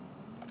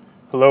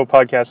Hello,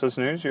 podcast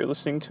listeners. You're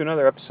listening to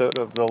another episode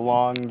of The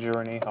Long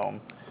Journey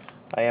Home.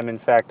 I am, in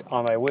fact,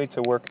 on my way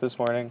to work this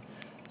morning,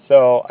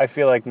 so I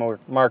feel like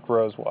Mark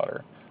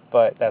Rosewater,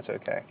 but that's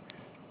okay.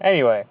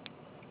 Anyway,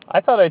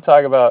 I thought I'd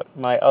talk about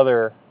my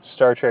other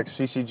Star Trek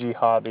CCG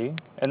hobby,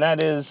 and that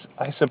is,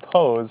 I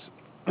suppose,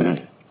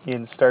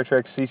 in Star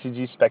Trek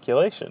CCG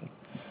speculation.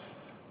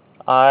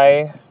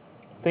 I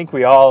think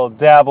we all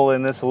dabble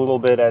in this a little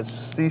bit as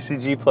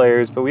CCG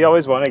players, but we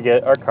always want to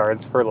get our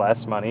cards for less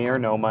money or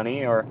no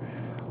money or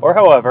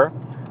however.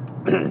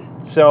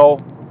 So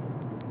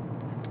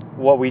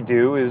what we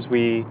do is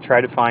we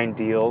try to find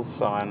deals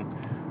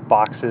on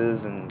boxes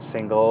and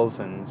singles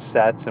and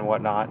sets and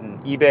whatnot. And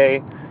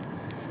eBay,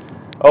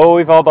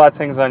 we've all bought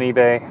things on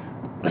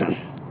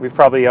eBay. We've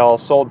probably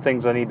all sold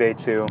things on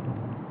eBay too.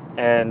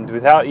 And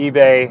without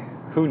eBay,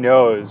 who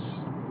knows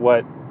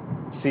what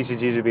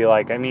CCGs would be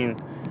like. I mean,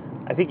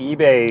 I think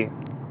eBay,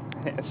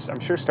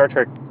 I'm sure Star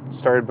Trek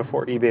started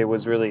before eBay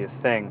was really a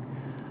thing.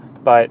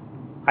 But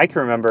I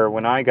can remember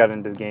when I got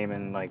into the game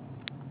in like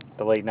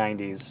the late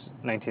 90s,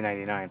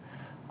 1999,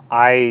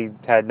 I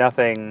had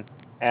nothing,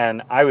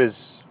 and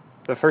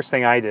the first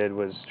thing I did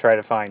was try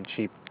to find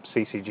cheap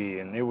CCG,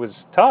 and it was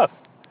tough.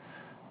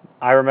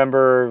 I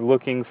remember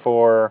looking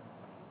for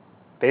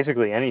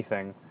basically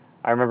anything.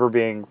 I remember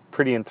being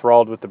pretty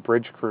enthralled with the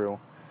bridge crew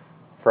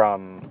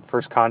from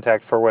First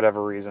Contact for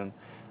whatever reason,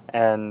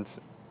 and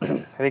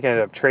I think I ended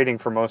up trading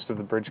for most of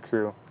the bridge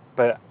crew,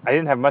 but I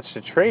didn't have much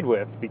to trade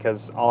with because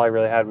all I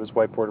really had was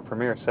White Border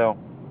Premier, so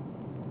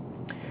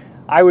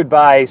I would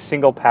buy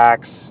single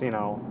packs,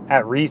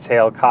 at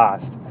retail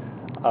cost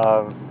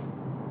of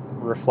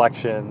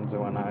Reflections and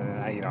whatnot.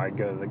 And I'd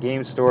go to the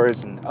game stores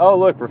and, oh,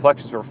 look,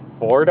 Reflections were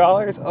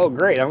 $4. Oh,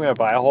 great, I'm going to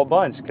buy a whole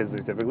bunch because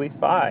they're typically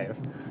 $5,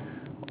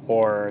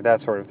 or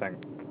that sort of thing.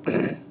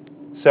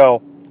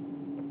 So,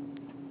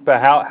 but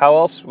how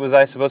else was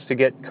I supposed to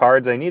get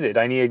cards I needed?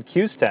 I needed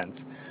Q-Stents.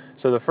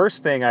 So the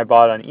first thing I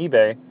bought on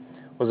eBay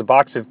was a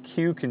box of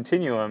Q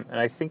Continuum, and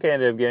I think I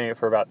ended up getting it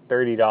for about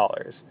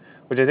 $30,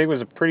 which I think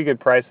was a pretty good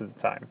price at the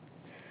time.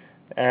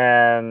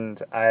 And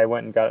I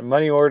went and got a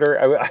money order.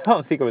 I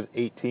don't think I was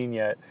 18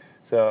 yet.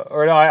 So,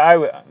 or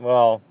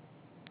no,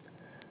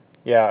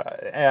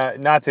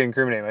 not to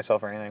incriminate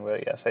myself or anything,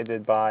 but yes, I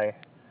did buy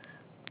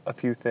a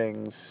few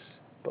things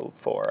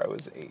before I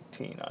was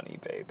 18 on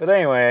eBay. But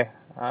anyway,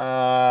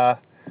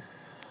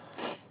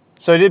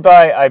 so I did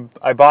buy,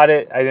 I bought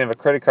it. I didn't have a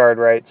credit card,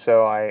 right?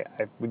 So I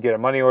would get a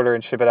money order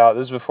and ship it out.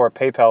 This was before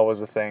PayPal was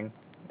a thing.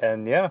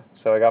 And yeah,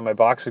 so I got my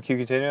box of Q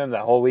Continuum.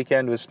 That whole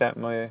weekend was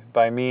spent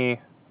by me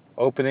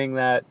opening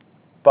that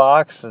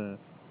box and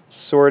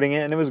sorting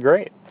it, and it was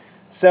great.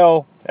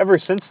 So ever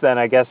since then,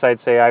 I guess I'd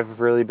say I've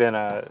really been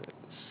a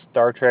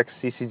Star Trek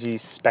CCG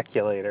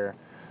speculator.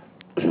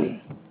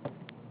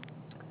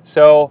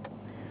 So,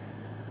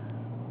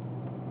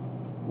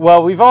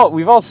 well, we've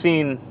all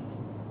seen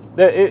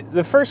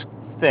the first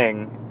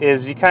thing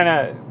is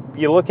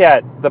you look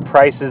at the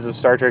prices of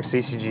Star Trek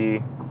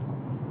CCG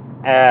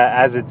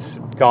as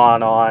it's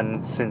gone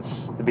on since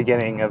the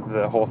beginning of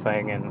the whole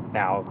thing and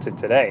now to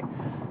today.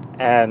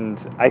 And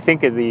I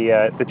think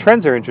the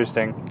trends are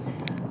interesting.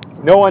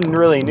 No one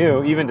really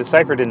knew, even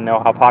Decipher didn't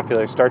know how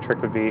popular Star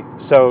Trek would be.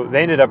 So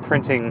they ended up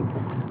printing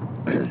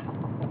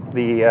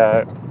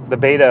the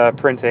beta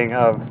printing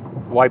of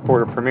White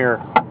Border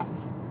Premier.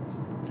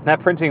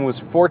 That printing was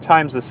 4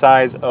 times the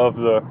size of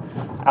the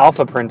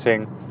alpha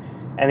printing,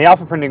 and the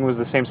alpha printing was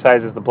the same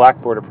size as the black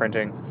border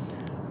printing.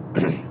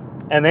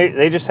 And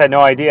they just had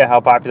no idea how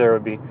popular it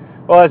would be.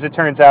 Well, as it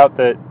turns out,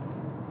 that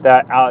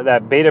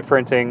beta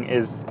printing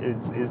is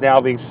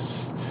now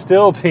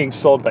still being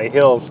sold by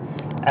Hills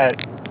at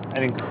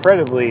an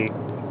incredibly,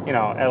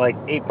 at like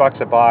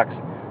 $8 a box,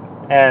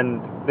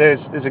 and there's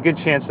a good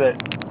chance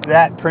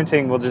that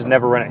printing will just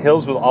never run out.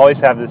 Hills will always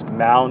have this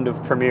mound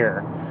of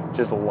Premiere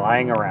just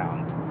lying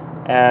around,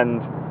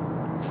 and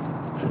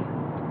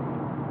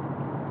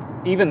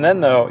even then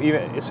though,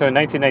 so in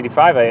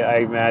 1995, I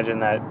imagine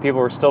that people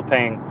were still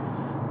paying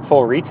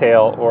full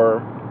retail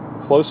or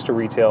close to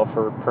retail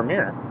for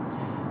Premiere.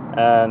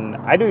 And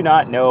I do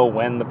not know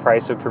when the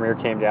price of Premiere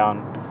came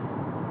down,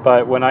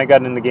 but when I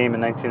got in the game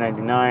in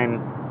 1999,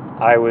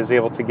 I was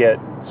able to get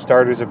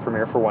starters of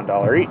Premiere for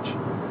 $1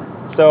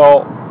 each.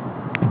 So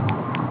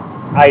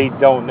I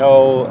don't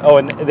know. Oh,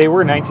 and they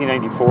were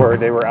 1994.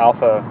 They were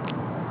alpha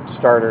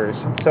starters.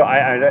 So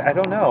I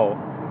don't know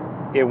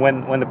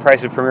when the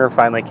price of Premiere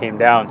finally came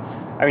down.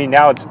 I mean,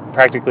 now it's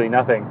practically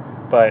nothing,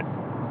 but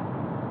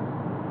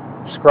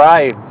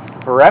Scry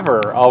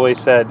forever always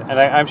said, and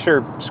I'm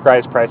sure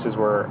Scry's prices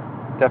were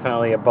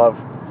definitely above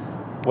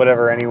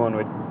whatever anyone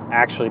would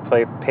actually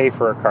pay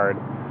for a card,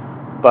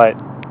 but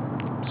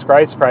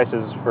Scry's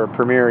prices for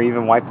Premiere,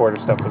 even White Border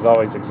stuff, was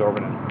always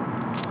exorbitant.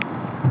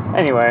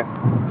 Anyway,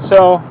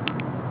 so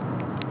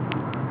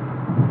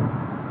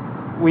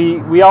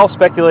we all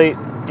speculate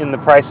in the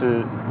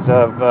prices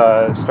of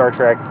Star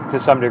Trek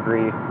to some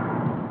degree.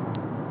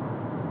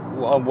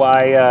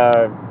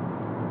 Why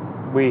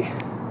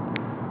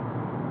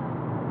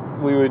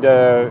we would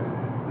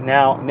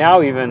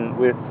now even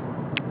with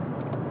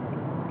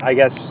I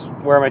guess,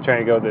 where am I trying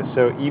to go with this?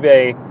 So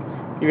eBay,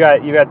 you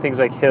got things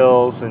like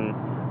Hills and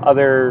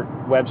other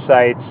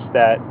websites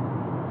that,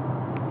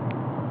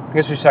 I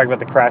guess we should talk about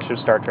the crash of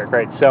Star Trek,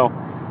 right? So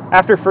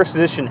after first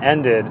edition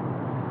ended,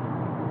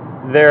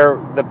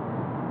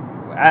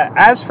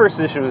 as first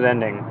edition was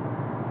ending,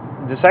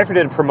 Decipher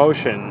did a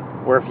promotion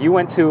where if you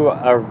went to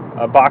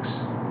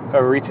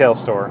a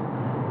retail store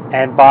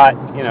and bought,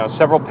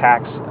 several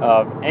packs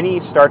of any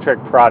Star Trek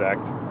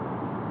product,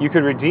 you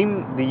could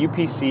redeem the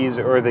UPCs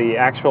or the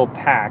actual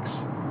packs.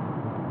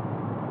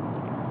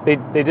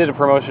 They did a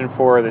promotion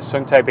for the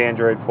Sung Type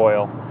Android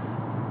foil,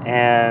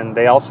 and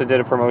they also did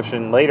a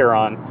promotion later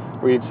on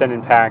where you'd send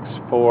in packs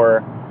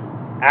for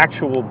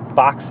actual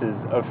boxes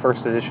of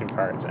first edition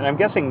cards. And I'm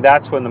guessing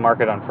that's when the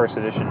market on first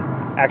edition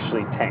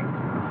actually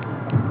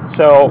tanked.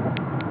 So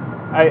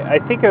I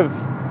think of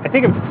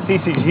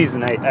CCGs,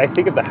 and I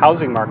think of the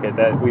housing market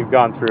that we've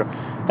gone through,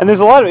 and there's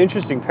a lot of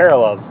interesting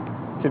parallels,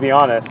 to be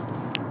honest.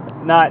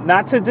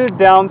 Not to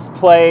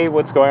downplay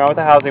what's going on with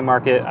the housing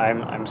market.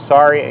 I'm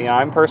sorry.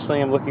 I'm personally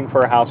am looking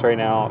for a house right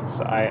now.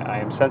 So I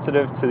am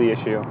sensitive to the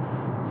issue,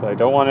 so I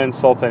don't want to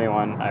insult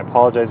anyone. I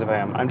apologize if I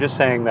am. I'm just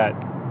saying that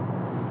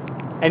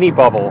any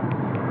bubble,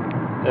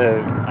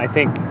 I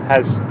think,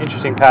 has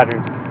interesting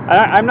patterns.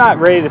 I'm not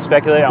ready to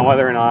speculate on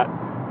whether or not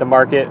the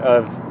market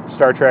of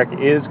Star Trek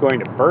is going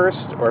to burst,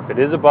 or if it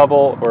is a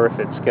bubble, or if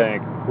it's going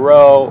to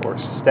grow or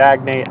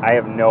stagnate. I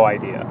have no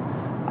idea.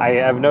 I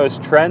have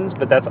noticed trends,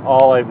 but that's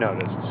all I've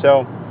noticed.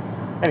 So,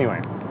 anyway,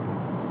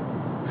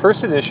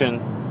 first edition,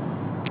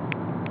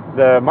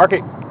 the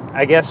market,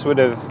 I guess, would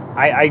have...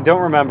 I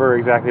don't remember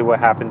exactly what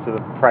happened to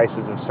the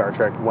prices of Star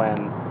Trek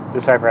when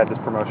Decipher had this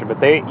promotion,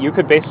 but you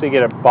could basically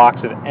get a box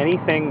of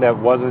anything that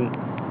wasn't,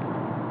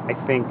 I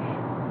think,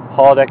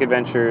 Holodeck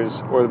Adventures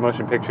or the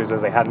motion pictures,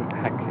 as I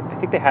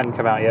think they hadn't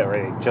come out yet, or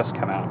they just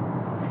come out.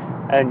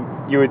 And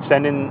you would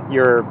send in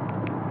your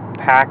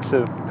packs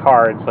of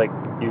cards, like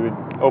you would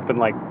open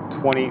like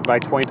 20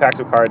 packs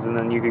of cards, and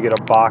then you could get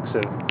a box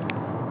of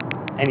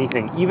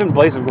anything. Even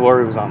Blaze of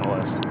Glory was on the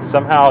list.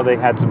 Somehow they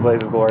had some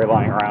Blaze of Glory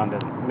lying around,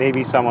 and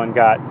maybe someone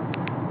got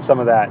some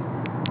of that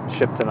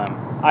shipped to them.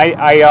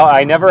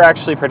 I never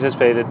actually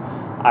participated.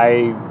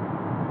 I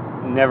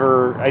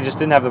just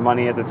didn't have the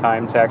money at the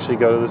time to actually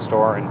go to the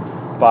store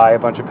and buy a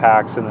bunch of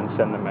packs and then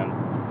send them in,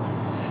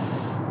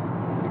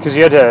 because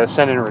you had to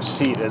send in a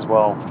receipt as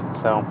well.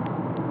 So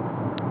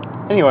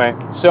anyway,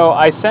 so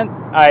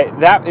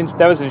that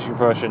was an interesting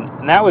promotion,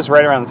 and that was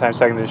right around the time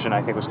second edition,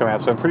 I think, was coming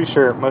out. So I'm pretty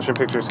sure motion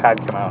pictures had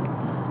come out.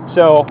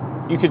 So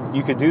you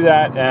could do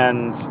that,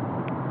 and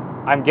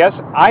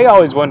I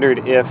always wondered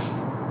if,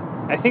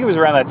 I think it was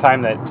around that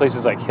time that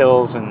places like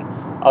Hills and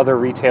other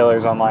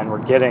retailers online were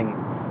getting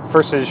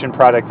first edition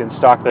product in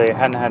stock that they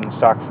hadn't had in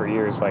stock for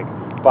years, like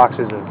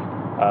boxes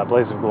of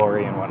Blaze of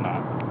Glory and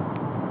whatnot.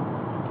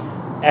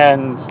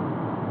 And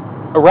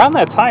around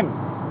that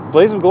time,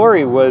 Blaze of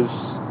Glory was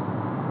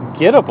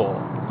gettable.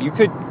 You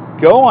could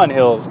go on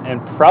Hills and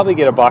probably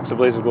get a box of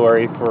Blaze of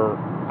Glory for,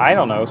 I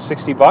don't know,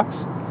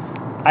 $60.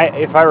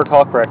 If I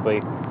recall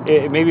correctly,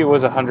 maybe it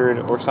was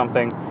 $100 or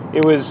something.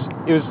 It was.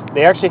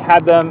 They actually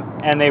had them,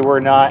 and they were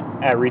not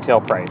at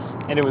retail price,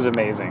 and it was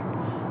amazing.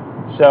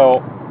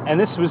 So, and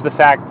this was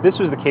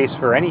the case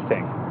for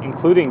anything,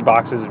 including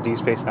boxes of Deep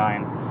Space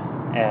Nine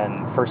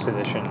and First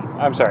Edition.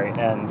 I'm sorry,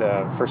 and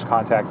First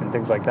Contact and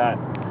things like that.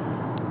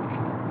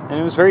 And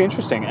it was very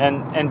interesting.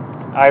 And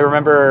I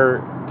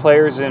remember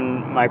players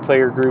in my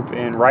player group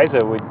in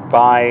Ryza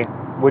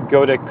would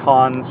go to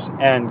cons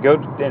and go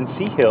and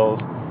see Hills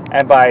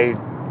and buy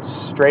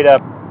straight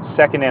up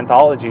second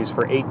anthologies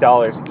for $8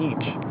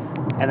 each,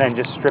 and then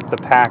just strip the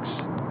packs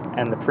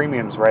and the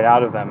premiums right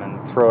out of them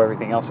and throw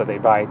everything else that they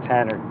buy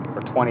 10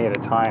 or 20 at a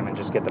time and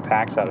just get the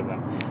packs out of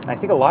them. And I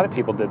think a lot of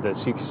people did this.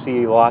 You can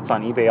see lots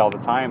on eBay all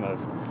the time of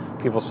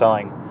people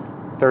selling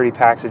 30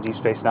 packs of Deep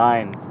Space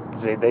Nine.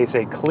 They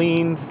say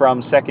clean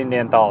from second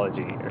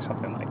anthology or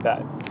something like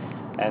that,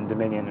 and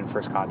Dominion and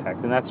First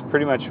Contact. And that's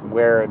pretty much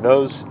where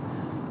those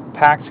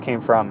packs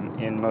came from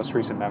in most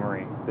recent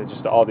memory. They're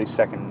just all these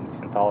second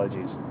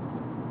anthologies.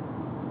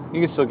 You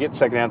can still get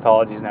second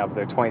anthologies now, but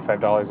they're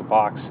 $25 a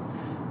box,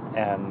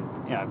 and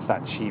it's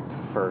not cheap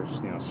for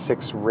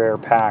 6 rare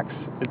packs.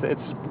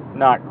 It's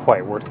not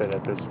quite worth it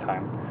at this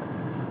time.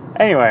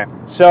 Anyway,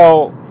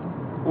 so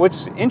what's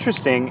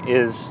interesting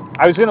is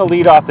I was going to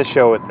lead off the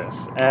show with this,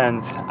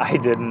 and I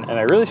didn't, and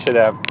I really should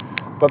have.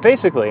 But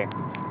basically,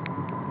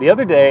 the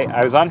other day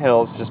I was on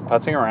Hills just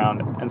putzing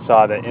around and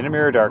saw that In a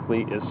Mirror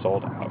Darkly is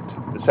sold out.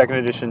 The second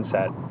edition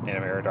set, In a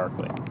Mirror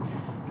Darkly.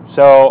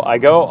 So I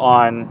go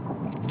on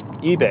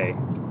eBay.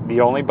 The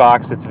only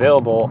box that's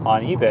available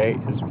on eBay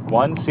is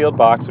one sealed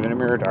box of In a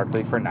Mirror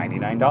Darkly for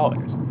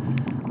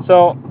 $99.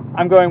 So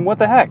I'm going, what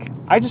the heck?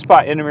 I just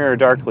bought In a Mirror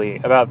Darkly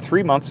about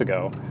 3 months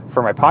ago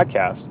for my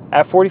podcast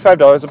at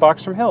 $45 a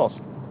box from Hills.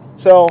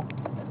 So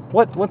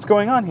what's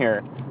going on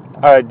here?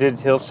 Did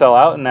Hills sell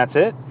out and that's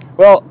it?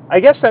 Well,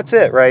 I guess that's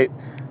it, right?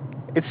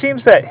 It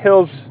seems that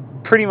Hills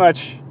pretty much...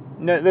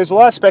 There's a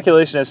lot of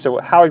speculation as to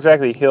how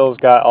exactly Hills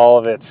got all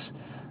of its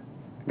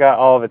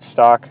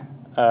stock.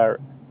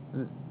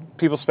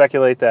 People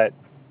speculate that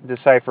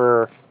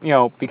Decipher,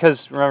 because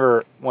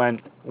remember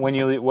when What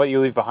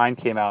You Leave Behind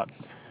came out,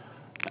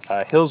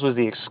 Hills was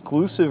the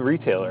exclusive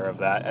retailer of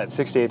that at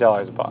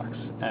 $68 a box,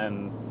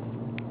 and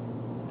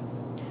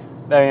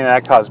I mean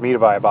that caused me to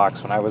buy a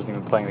box when I wasn't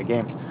even playing the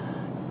games.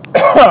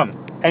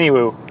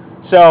 Anywho,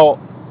 so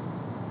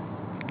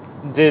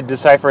did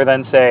Decipher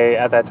then say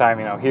at that time,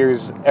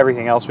 here's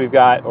everything else we've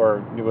got, or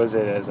was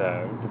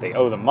it did they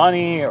owe them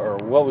money, or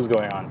what was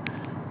going on?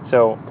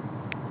 So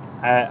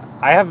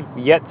I have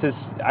yet to.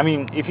 I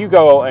mean, if you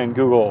go and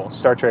Google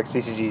Star Trek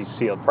CCG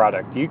sealed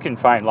product, you can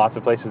find lots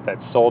of places that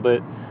sold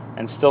it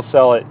and still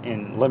sell it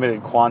in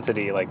limited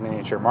quantity, like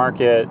Miniature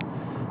Market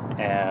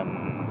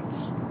and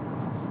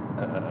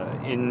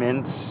in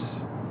Mint,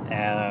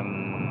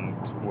 and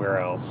where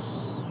else?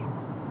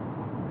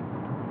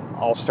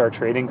 All Star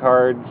Trading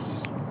Cards,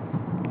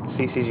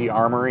 CCG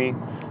Armory.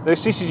 There's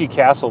CCG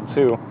Castle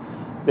too.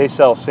 They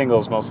sell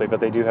singles mostly, but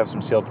they do have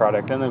some sealed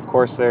product. And then of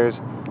course there's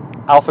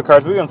Alpha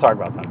cards, but we don't talk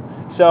about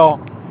them. So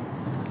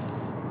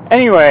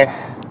anyway,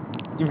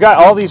 you've got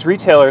all these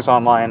retailers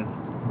online,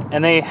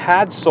 and they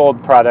had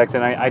sold product,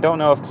 and I don't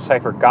know if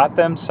Decipher got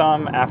them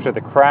some after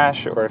the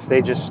crash, or if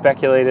they just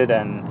speculated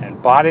and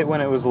bought it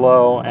when it was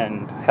low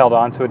and held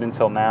on to it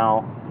until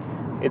now.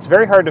 It's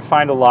very hard to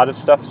find a lot of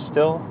stuff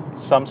still.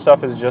 Some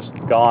stuff is just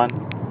gone,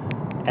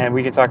 and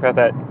we can talk about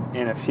that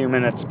in a few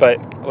minutes, but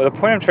the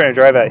point I'm trying to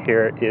drive at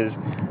here is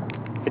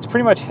it's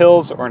pretty much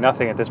Hills or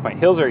nothing at this point.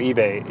 Hills or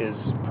eBay is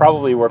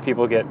probably where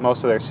people get most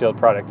of their sealed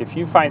product. If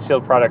you find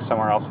sealed product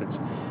somewhere else, it's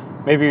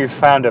maybe you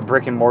found a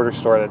brick and mortar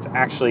store that's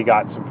actually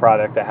got some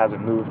product that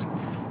hasn't moved,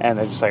 and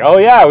they're just like, oh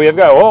yeah, we have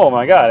got, oh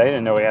my god, I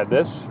didn't know we had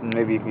this, and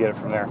maybe you can get it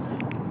from there.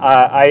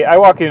 I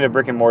walk into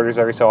brick and mortars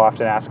every so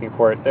often asking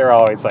for it. They're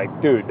always like,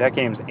 dude, that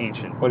game's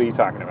ancient. What are you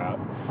talking about?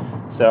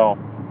 So,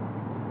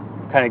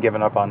 kind of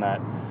giving up on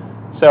that.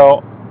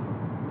 So,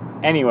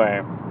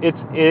 anyway, it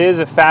is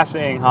a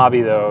fascinating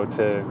hobby, though,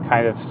 to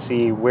kind of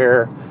see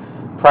where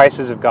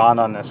prices have gone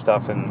on this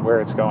stuff and where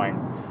it's going.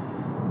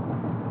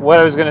 What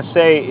I was going to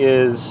say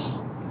is,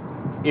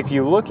 if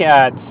you look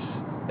at...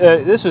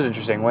 this was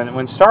interesting.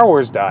 When Star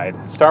Wars died,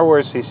 Star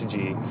Wars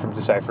CCG from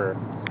Decipher,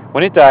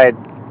 when it died,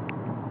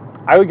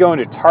 I would go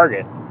into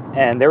Target,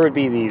 and there would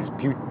be these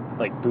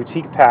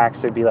boutique packs.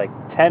 There'd be like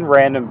 10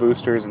 random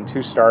boosters and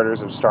 2 starters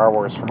of Star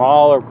Wars from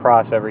all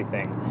across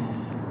everything.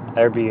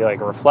 There'd be like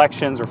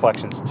Reflections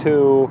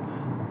 2,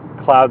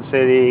 Cloud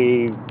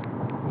City,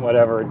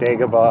 whatever,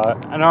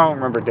 Dagobah. I don't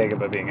remember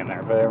Dagobah being in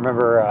there, but I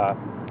remember,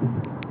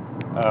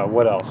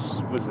 what else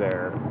was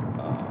there?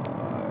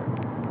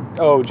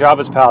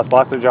 Jabba's Palace,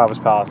 lots of Jabba's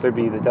Palace. There'd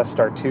be the Death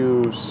Star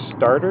 2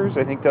 starters.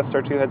 I think Death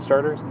Star 2 had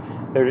starters.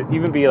 There'd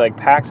even be like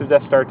packs of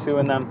Death Star 2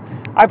 in them.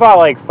 I bought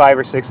like 5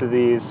 or 6 of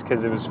these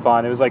because it was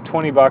fun. It was like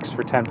 $20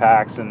 for 10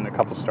 packs and a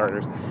couple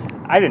starters.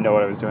 I didn't know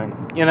what I was doing.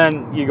 And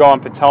then you go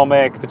on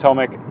Potomac.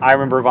 I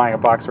remember buying a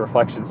box of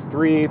Reflections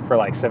 3 for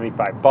like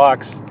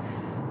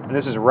 $75. And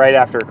this was right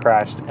after it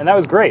crashed. And that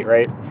was great,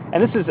 right?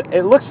 And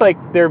it looks like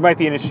there might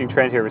be an interesting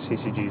trend here with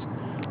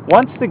CCGs.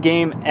 Once the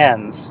game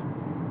ends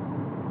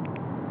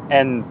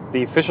and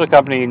the official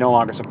company no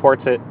longer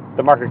supports it,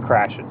 the market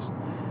crashes.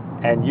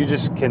 And you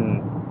just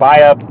can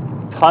buy up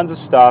tons of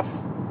stuff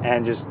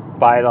and just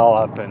buy it all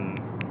up and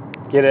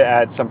get it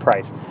at some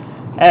price.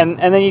 And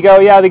then you go,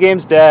 yeah, the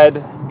game's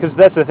dead. Because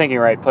that's the thinking,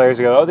 right? Players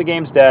go, oh, the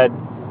game's dead.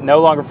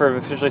 No longer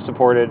officially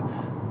supported.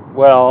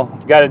 Well,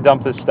 you got to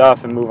dump this stuff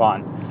and move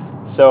on.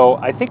 So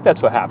I think that's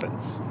what happens.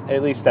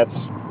 At least that's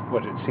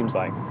what it seems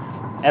like.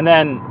 And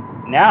then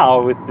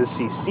now with the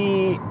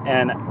CC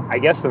and I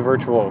guess the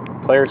Virtual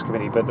Players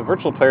Committee, but the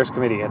Virtual Players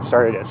Committee had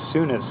started as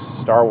soon as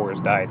Star Wars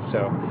died.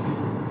 So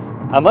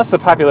unless the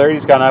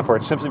popularity's gone up or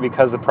it's simply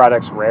because the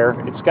product's rare,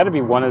 it's got to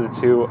be one of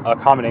the two, a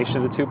combination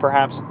of the two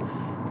perhaps.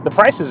 The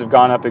prices have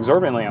gone up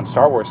exorbitantly on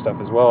Star Wars stuff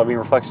as well. I mean,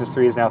 Reflections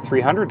 3 is now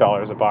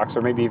 $300 a box,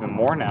 or maybe even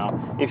more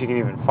now, if you can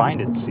even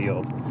find it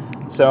sealed.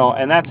 So,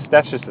 and that's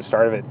just the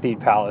start of it. Theed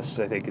Palace,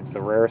 I think, is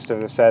the rarest of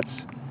the sets.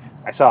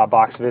 I saw a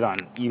box of it on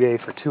eBay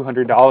for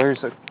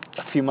 $200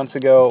 a few months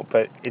ago,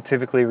 but it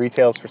typically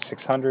retails for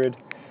 $600.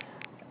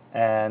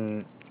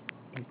 And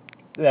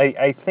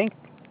I think,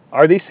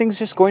 are these things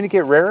just going to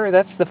get rarer?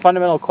 That's the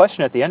fundamental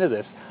question at the end of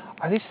this.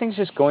 Are these things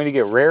just going to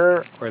get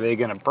rarer? Or are they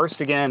going to burst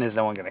again? Is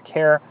no one going to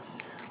care?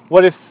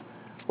 What if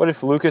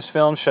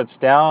Lucasfilm shuts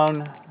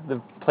down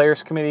the Players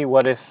Committee?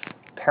 What if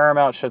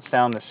Paramount shuts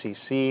down the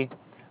CC?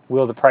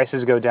 Will the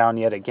prices go down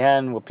yet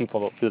again? Will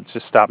people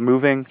just stop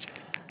moving?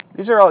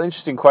 These are all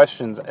interesting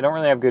questions. I don't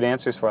really have good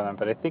answers for them,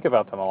 but I think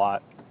about them a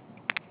lot.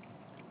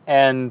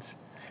 And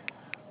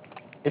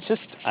it's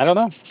just, I don't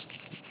know.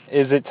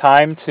 Is it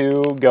time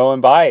to go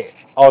and buy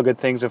All Good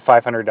Things of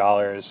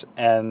 $500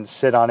 and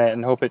sit on it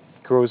and hope it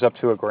grows up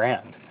to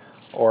 $1,000?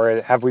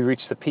 Or have we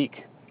reached the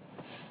peak?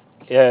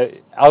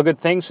 All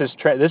Good Things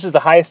this is the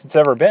highest it's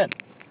ever been.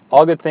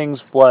 All Good Things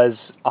was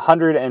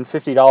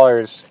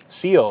 $150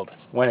 sealed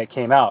when it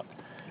came out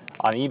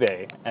on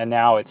eBay, and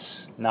now it's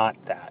not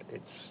that.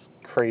 It's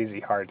crazy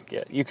hard to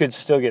get. You could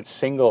still get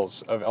singles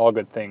of All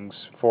Good Things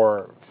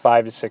for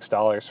 $5 to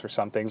 $6 for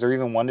some things, or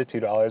even $1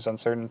 to $2 on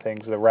certain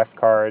things. The ref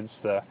cards,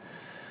 the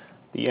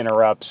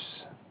interrupts,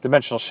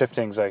 dimensional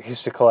shiftings. I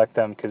used to collect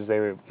them because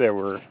they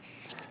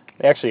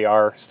actually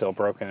are still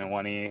broken in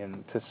 1E,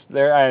 and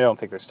I don't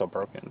think they're still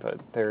broken, but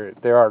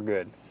they are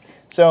good.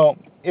 So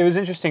it was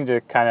interesting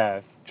to kind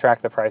of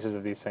track the prices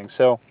of these things.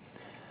 So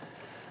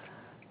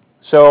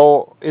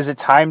is it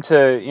time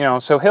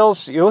to, so Hills,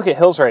 you look at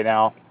Hills right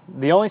now,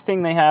 the only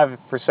thing they have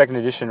for second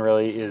edition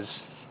really is,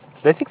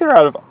 I think they're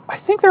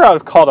out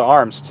of Call to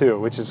Arms too,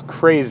 which is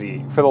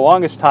crazy. For the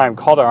longest time,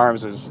 Call to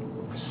Arms was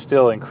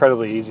still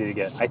incredibly easy to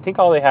get. I think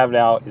all they have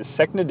now is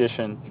second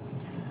edition,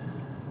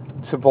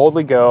 To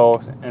Boldly Go,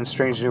 and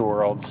Strange New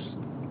Worlds.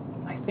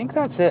 I think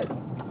that's it.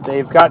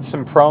 They've got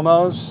some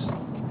promos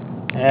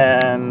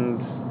and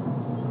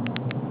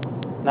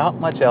not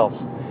much else.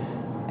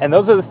 And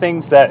those are the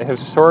things that have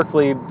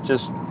historically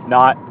just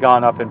not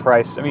gone up in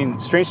price. I mean,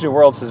 Strange New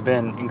Worlds has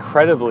been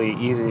incredibly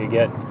easy to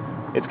get.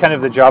 It's kind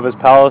of the Jabba's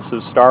Palace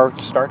of Star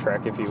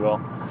Trek, if you will.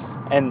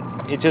 And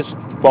it just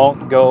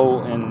won't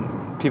go,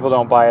 and people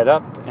don't buy it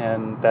up,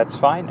 and that's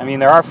fine. I mean,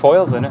 there are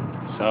foils in it,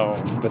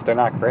 but they're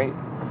not great.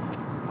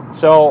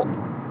 So,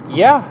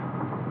 yeah.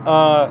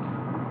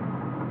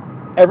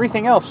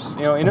 Everything else,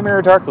 In a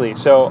Mirror Darkly.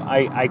 So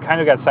I kind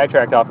of got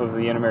sidetracked off of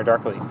the In a Mirror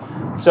Darkly.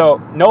 So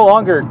no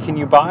longer can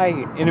you buy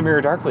In a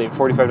Mirror Darkly at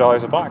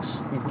 $45 a box.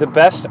 The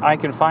best I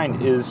can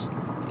find is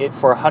it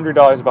for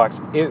 $100 a box.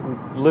 It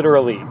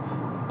literally,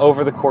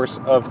 over the course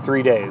of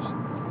 3 days,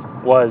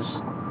 was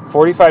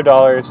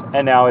 $45,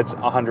 and now it's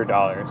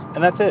 $100,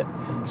 and that's it.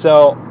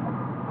 So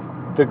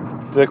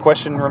the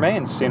question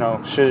remains,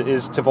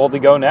 is To Boldly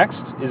Go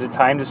next? Is it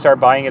time to start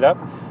buying it up?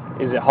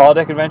 Is it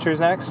Holodeck Adventures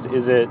next?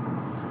 Is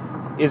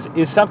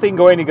something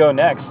going to go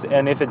next?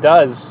 And if it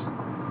does,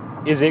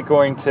 is it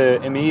going to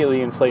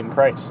immediately inflate in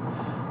price?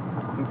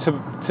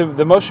 To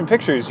the motion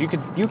pictures, you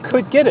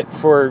could get it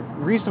for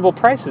reasonable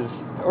prices,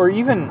 or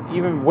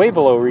even way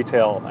below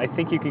retail. I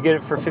think you could get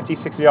it for $50,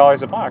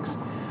 $60 a box.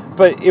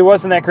 But it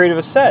wasn't that great of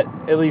a set.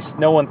 At least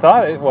no one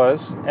thought it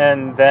was.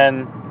 And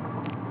then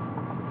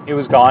it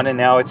was gone, and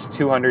now it's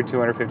 $200,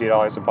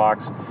 $250 a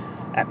box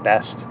at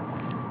best.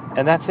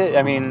 And that's it.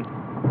 I mean,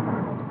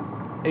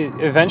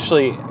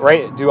 eventually,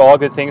 right, do all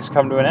good things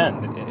come to an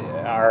end?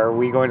 Are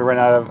we going to run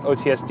out of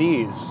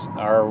OTSDs?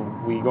 Are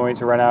we going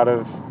to run out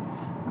of...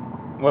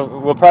 Well,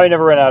 we'll probably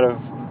never run out of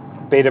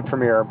beta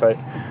premiere, but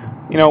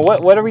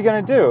what are we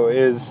going to do?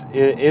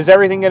 Is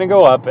everything going to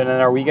go up, and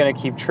then are we going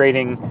to keep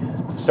trading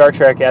Star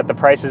Trek at the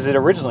prices it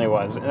originally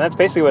was? And that's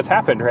basically what's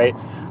happened, right?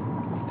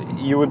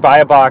 You would buy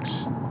a box.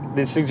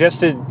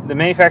 The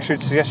manufacturer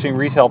suggesting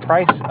retail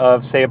price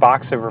of, say, a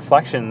box of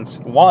Reflections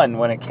 1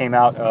 when it came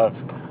out of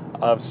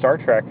Star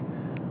Trek,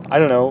 I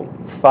don't know,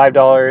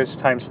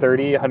 $5 times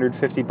 30,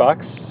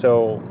 $150.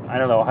 So I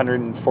don't know,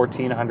 $114,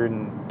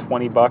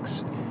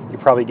 $120. You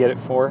probably get it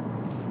for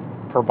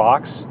per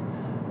box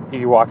if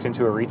you walked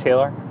into a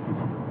retailer.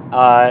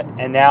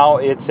 And now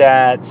it's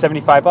at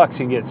 $75. You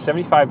can get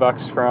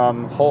 $75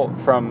 from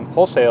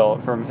wholesale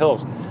from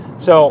Hills.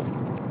 So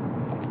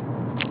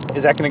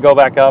is that going to go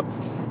back up?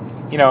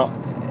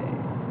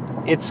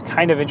 It's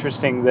kind of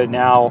interesting that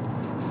now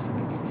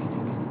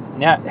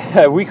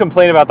we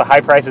complain about the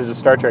high prices of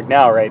Star Trek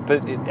now, right?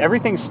 But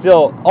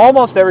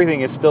almost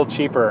everything is still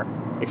cheaper,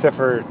 except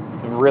for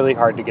really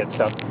hard to get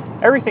stuff.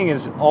 Everything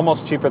is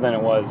almost cheaper than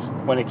it was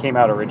when it came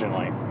out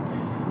originally.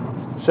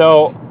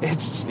 So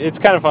it's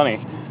kind of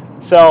funny.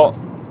 So,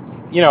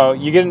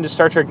 you get into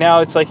Star Trek now,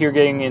 it's like you're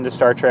getting into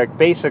Star Trek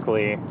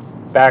basically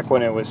back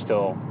when it was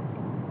still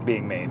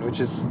being made, which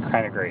is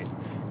kind of great.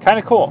 Kind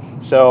of cool.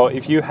 So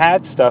if you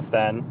had stuff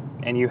then,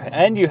 and you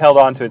held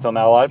on to it till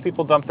now, a lot of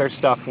people dumped their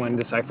stuff when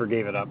Decipher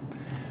gave it up.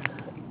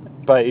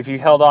 But if you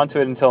held on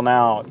to it until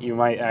now, you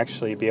might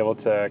actually be able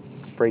to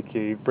break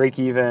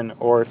even,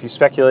 or if you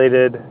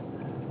speculated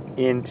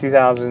in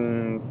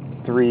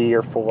 2003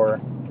 or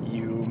 4,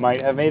 you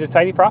might have made a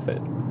tidy profit.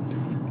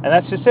 And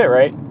that's just it,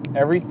 right?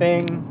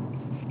 Everything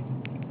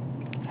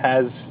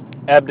has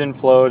ebbed and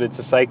flowed. It's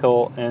a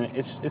cycle, and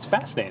it's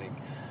fascinating.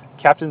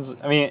 Captain's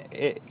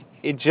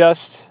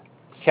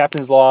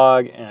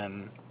Log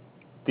and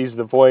these are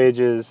the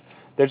voyages.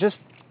 They're just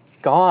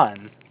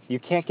gone. You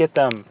can't get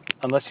them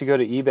unless you go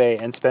to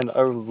eBay and spend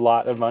a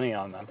lot of money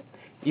on them.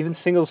 Even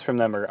singles from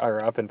them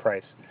are up in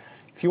price.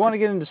 If you want to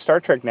get into Star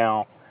Trek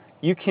now,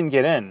 you can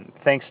get in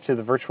thanks to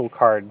the virtual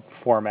card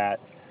format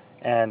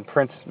and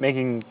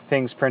making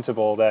things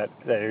printable that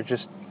are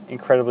just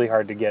incredibly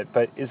hard to get.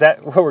 But is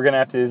that what we're going to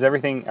have to do?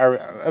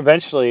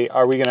 Eventually,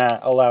 are we going to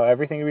allow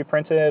everything to be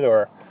printed,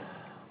 or...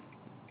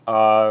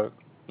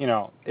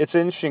 it's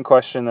an interesting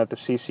question that the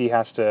CC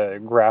has to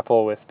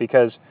grapple with,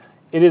 because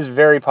it is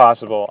very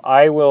possible.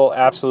 I will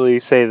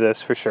absolutely say this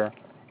for sure.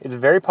 It's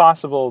very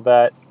possible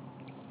that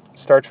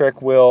Star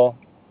Trek will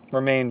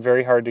remain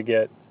very hard to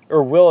get,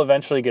 or will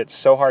eventually get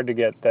so hard to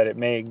get that it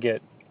may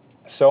get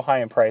so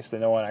high in price that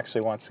no one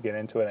actually wants to get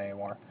into it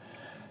anymore.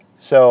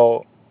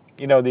 So,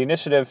 the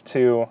initiative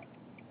to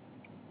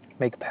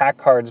make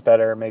pack cards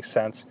better makes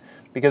sense,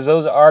 because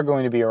those are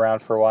going to be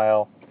around for a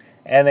while,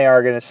 and they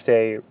are going to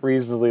stay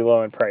reasonably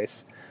low in price.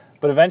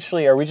 But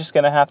eventually, are we just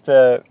going to have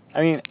to?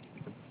 I mean,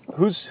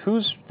 who's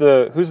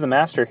the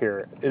master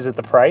here? Is it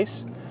the price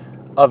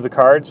of the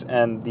cards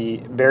and the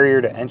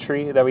barrier to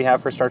entry that we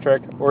have for Star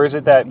Trek, or is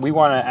it that we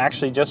want to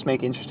actually just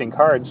make interesting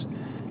cards,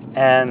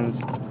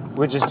 and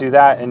we just do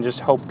that and just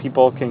hope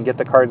people can get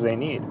the cards they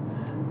need?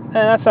 And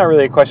that's not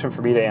really a question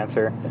for me to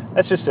answer.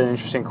 That's just an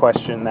interesting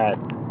question that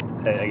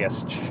I guess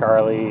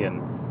Charlie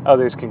and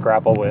others can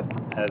grapple with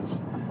as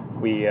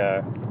we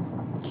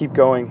keep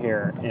going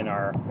here in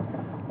our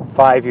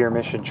 5-year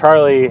mission.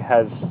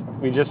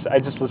 I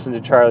just listened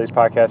to Charlie's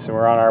podcast, and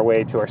we're on our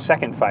way to our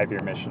second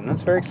 5-year mission.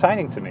 That's very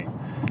exciting to me.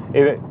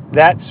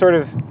 That sort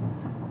of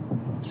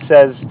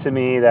says to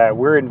me that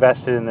we're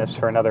invested in this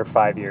for another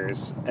 5 years,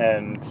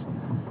 and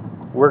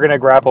we're going to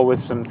grapple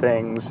with some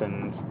things,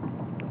 and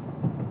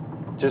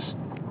just,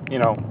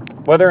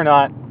 whether or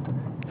not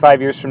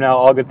 5 years from now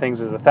All Good Things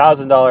is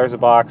 $1,000 a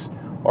box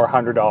or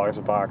 $100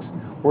 a box,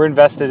 we're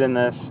invested in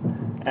this.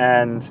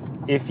 And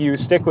if you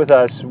stick with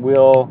us,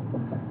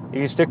 if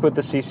you stick with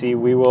the CC,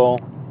 we will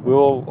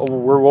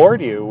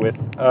reward you with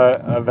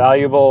a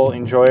valuable,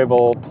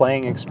 enjoyable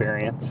playing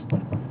experience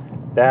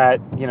that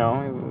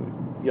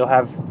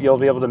you'll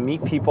be able to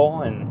meet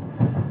people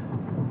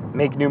and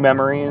make new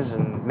memories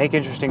and make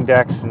interesting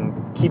decks and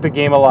keep a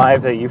game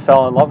alive that you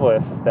fell in love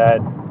with that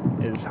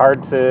is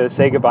hard to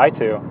say goodbye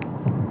to.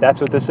 That's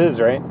what this is,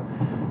 right?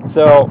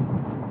 So,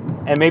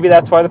 and maybe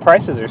that's why the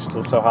prices are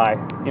still so high.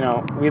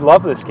 We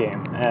love this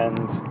game,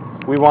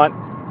 and we want.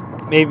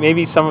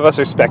 Maybe some of us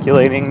are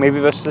speculating. Maybe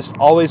of us just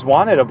always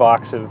wanted a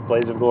box of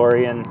Blaze of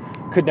Glory and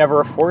could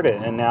never afford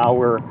it, and now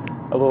we're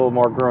a little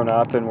more grown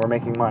up and we're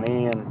making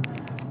money, and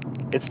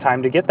it's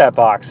time to get that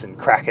box and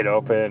crack it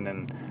open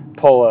and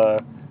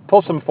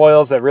pull some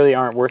foils that really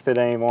aren't worth it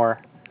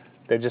anymore.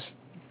 They're just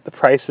the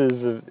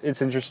prices.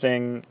 It's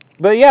interesting,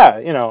 but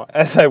yeah,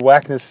 as I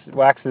wax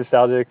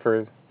nostalgic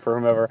for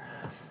whomever,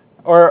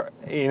 or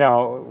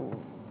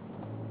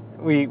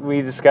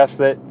we discussed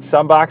that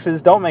some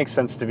boxes don't make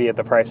sense to be at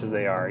the prices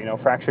they are.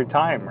 Fractured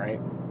Time, right?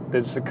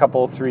 There's a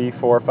couple, 3,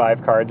 4,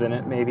 5 cards in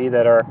it maybe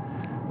that are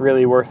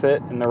really worth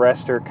it, and the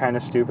rest are kind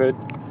of stupid.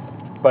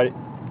 But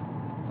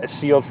a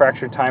sealed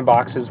Fractured Time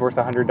box is worth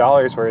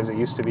 $100, whereas it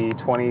used to be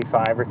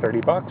 25 or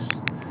 30 bucks.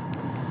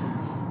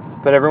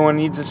 But everyone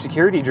needs the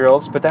security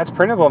drills, but that's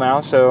printable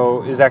now,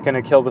 so is that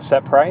going to kill the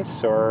set price,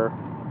 or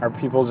are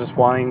people just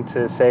wanting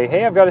to say,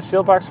 hey, I've got a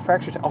sealed box of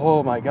Fractured Time.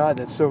 Oh my god,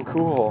 that's so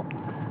cool.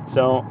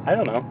 So, I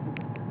don't know.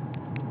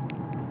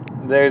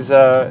 There's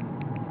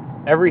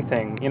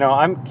everything.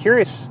 I'm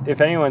curious if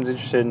anyone's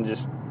interested in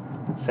just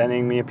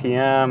sending me a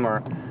PM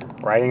or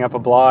writing up a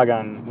blog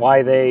on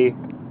why they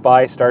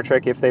buy Star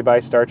Trek. If they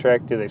buy Star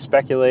Trek, do they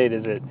speculate?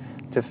 Is it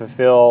to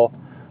fulfill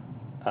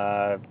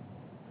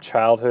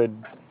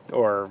childhood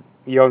or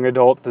young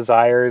adult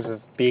desires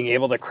of being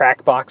able to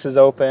crack boxes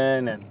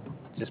open and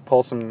just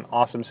pull some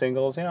awesome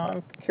singles?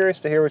 I'm curious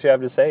to hear what you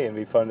have to say. It'd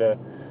be fun to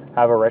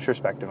have a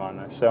retrospective on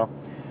this. So,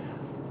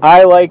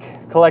 I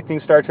like collecting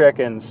Star Trek,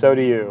 and so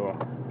do you.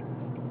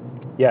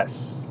 Yes.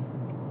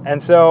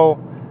 And so,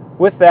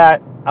 with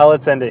that,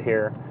 let's end it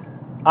here.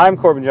 I'm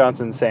Corbin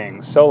Johnson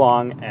saying so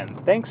long,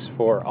 and thanks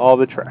for all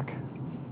the Trek.